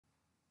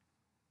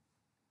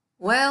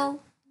Well,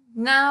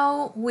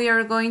 now we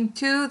are going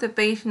to the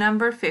page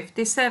number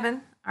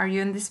 57. Are you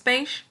in this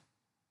page?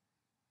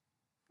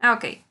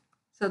 Okay,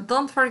 so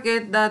don't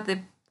forget that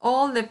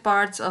all the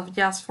parts of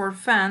Just for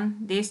Fun,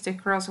 the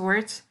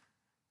crosswords,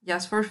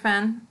 Just for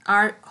Fun,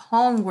 are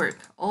homework.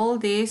 All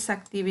these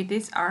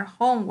activities are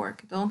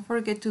homework. Don't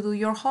forget to do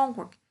your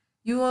homework.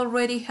 You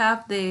already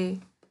have the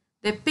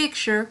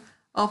picture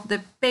of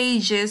the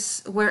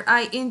pages where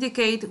I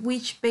indicate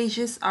which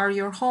pages are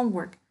your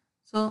homework.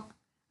 So,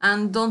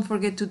 and don't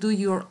forget to do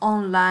your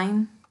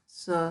online.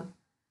 So,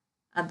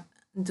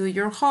 do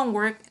your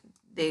homework,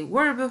 the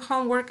workbook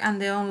homework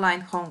and the online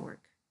homework.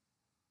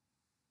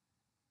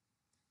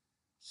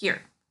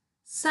 Here,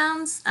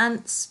 sounds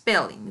and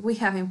spelling. We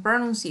have in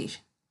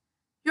pronunciation.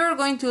 You're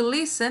going to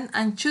listen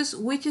and choose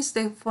which is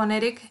the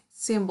phonetic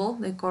symbol,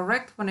 the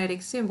correct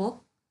phonetic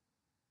symbol,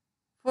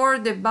 for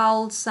the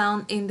vowel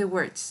sound in the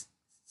words.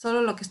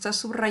 Solo lo que está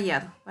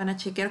subrayado. Van a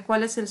chequear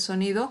cuál es el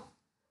sonido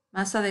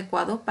más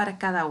adecuado para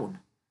cada uno.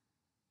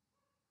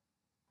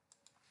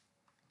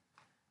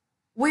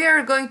 We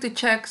are going to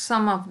check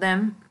some of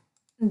them,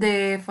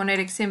 the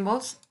phonetic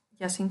symbols,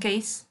 just in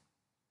case.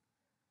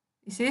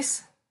 This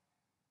is,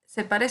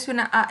 se parece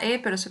una AE,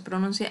 pero se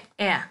pronuncia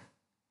EA.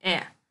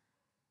 EA.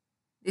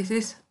 This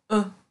is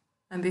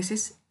and this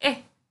is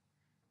E.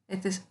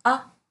 It is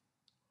A,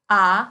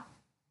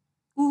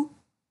 U,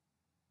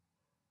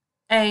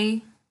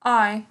 A,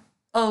 I,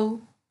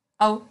 O,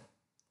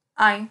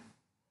 I,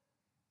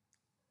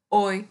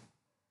 OI,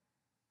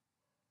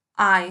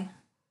 I,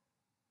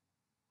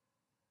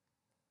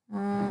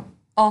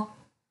 O,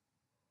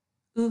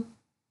 U.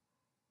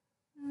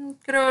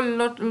 Creo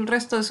el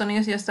resto de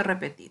sonidos ya está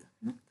repetido,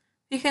 ¿no?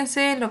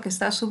 Fíjense lo que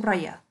está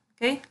subrayado.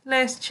 ¿Ok?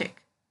 Let's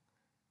check.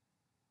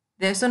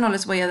 De eso no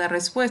les voy a dar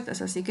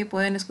respuestas, así que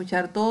pueden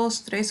escuchar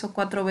 2, 3 o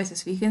 4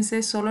 veces.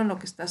 Fíjense solo en lo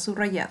que está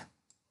subrayado.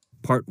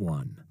 Part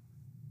 1.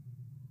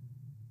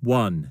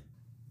 1.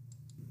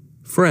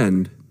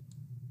 Friend.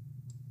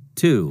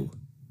 2.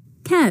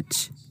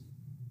 Catch.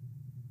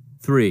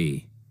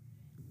 3.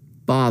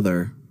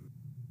 Bother.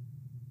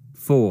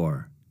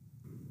 4.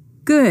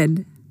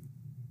 Good.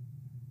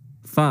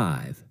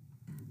 5.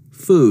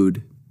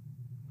 Food.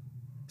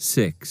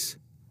 6.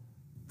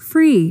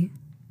 Free.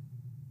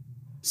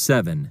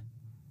 7.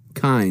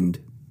 Kind.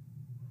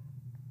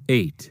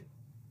 8.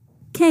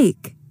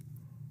 Cake.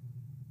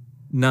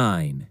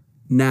 9.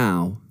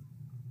 Now.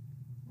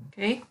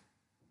 Okay,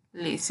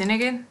 listen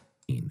again.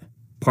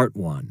 Part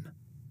 1.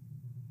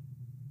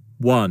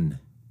 1.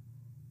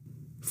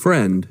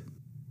 Friend.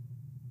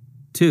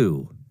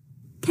 2.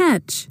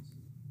 Catch.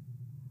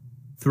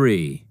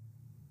 3.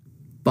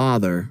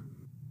 Bother.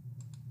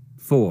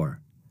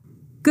 4.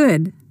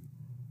 Good.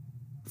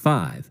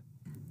 5.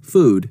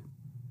 Food.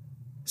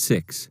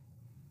 6.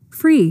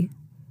 Free.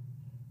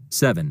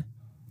 7.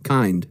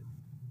 Kind.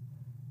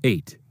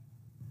 8.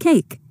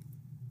 Cake.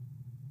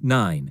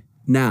 9.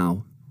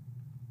 Now.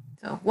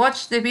 So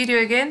watch the video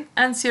again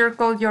and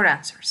circle your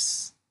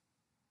answers.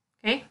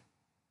 Okay?